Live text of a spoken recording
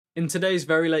In today's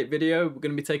very late video, we're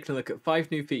going to be taking a look at 5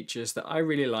 new features that I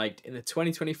really liked in the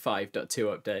 2025.2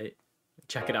 update.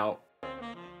 Check it out.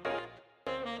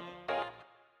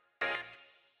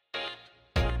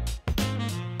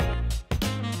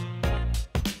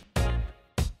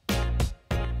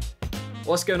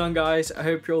 What's going on, guys? I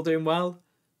hope you're all doing well.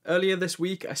 Earlier this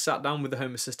week, I sat down with the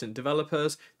HomeAssistant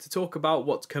developers to talk about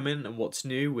what's coming and what's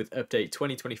new with update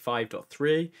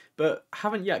 2025.3, but I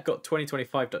haven't yet got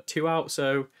 2025.2 out,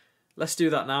 so let's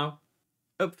do that now.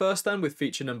 Up first then, with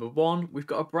feature number 1, we've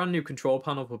got a brand new control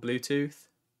panel for Bluetooth.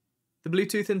 The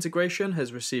Bluetooth integration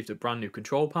has received a brand new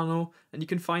control panel, and you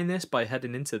can find this by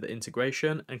heading into the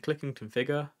integration and clicking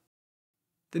configure.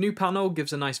 The new panel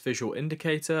gives a nice visual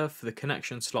indicator for the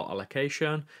connection slot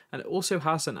allocation, and it also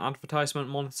has an advertisement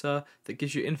monitor that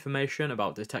gives you information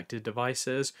about detected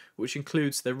devices, which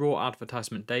includes the raw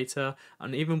advertisement data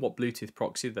and even what Bluetooth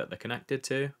proxy that they're connected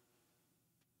to.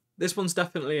 This one's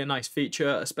definitely a nice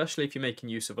feature, especially if you're making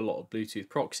use of a lot of Bluetooth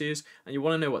proxies and you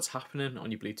want to know what's happening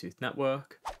on your Bluetooth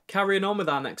network. Carrying on with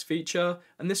our next feature,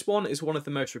 and this one is one of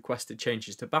the most requested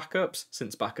changes to backups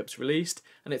since backups released,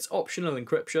 and it's optional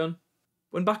encryption.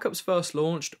 When backups first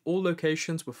launched, all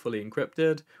locations were fully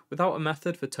encrypted, without a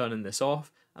method for turning this off,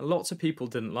 and lots of people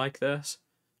didn't like this.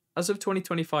 As of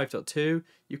 2025.2,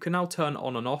 you can now turn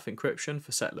on and off encryption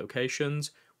for set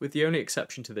locations, with the only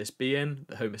exception to this being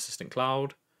the HomeAssistant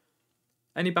cloud.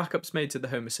 Any backups made to the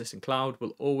HomeAssistant cloud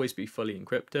will always be fully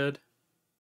encrypted.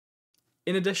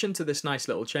 In addition to this nice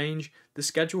little change, the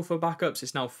schedule for backups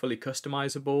is now fully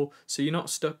customizable, so you're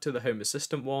not stuck to the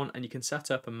HomeAssistant one and you can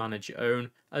set up and manage your own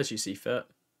as you see fit.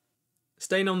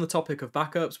 Staying on the topic of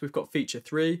backups, we've got feature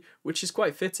 3, which is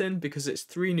quite fitting because it's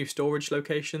 3 new storage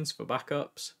locations for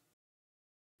backups.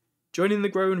 Joining the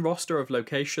growing roster of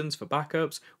locations for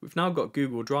backups, we've now got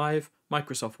Google Drive,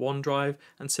 Microsoft OneDrive,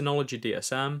 and Synology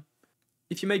DSM.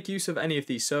 If you make use of any of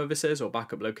these services or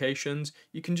backup locations,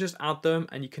 you can just add them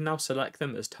and you can now select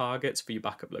them as targets for your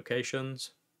backup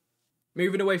locations.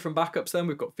 Moving away from backups then,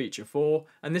 we've got feature 4,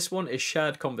 and this one is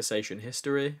shared conversation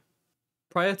history.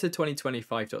 Prior to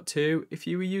 2025.2, if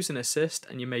you were using Assist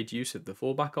and you made use of the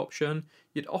fallback option,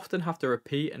 you'd often have to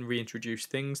repeat and reintroduce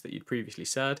things that you'd previously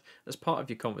said as part of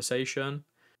your conversation.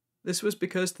 This was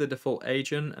because the default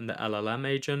agent and the LLM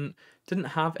agent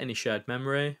didn't have any shared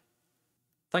memory.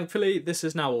 Thankfully, this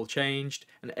has now all changed,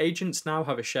 and agents now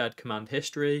have a shared command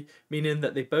history, meaning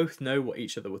that they both know what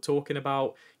each other were talking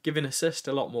about, giving Assist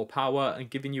a lot more power and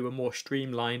giving you a more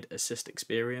streamlined Assist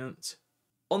experience.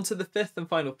 On to the 5th and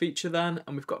final feature then,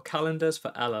 and we've got calendars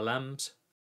for LLMs.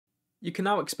 You can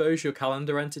now expose your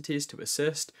calendar entities to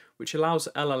Assist, which allows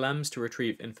LLMs to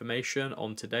retrieve information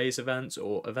on today's events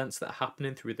or events that are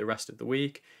happening through the rest of the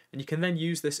week, and you can then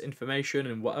use this information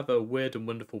in whatever weird and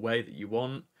wonderful way that you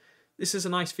want. This is a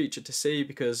nice feature to see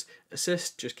because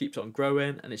Assist just keeps on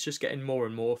growing and it's just getting more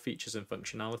and more features and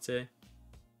functionality.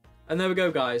 And there we go,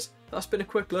 guys, that's been a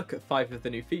quick look at 5 of the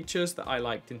new features that I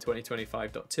liked in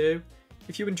 2025.2.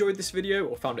 If you enjoyed this video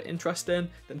or found it interesting,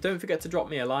 then don't forget to drop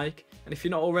me a like, and if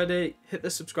you're not already, hit the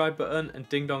subscribe button and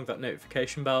ding dong that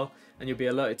notification bell and you'll be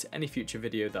alerted to any future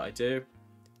video that I do.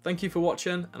 Thank you for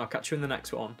watching, and I'll catch you in the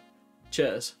next one.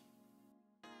 Cheers.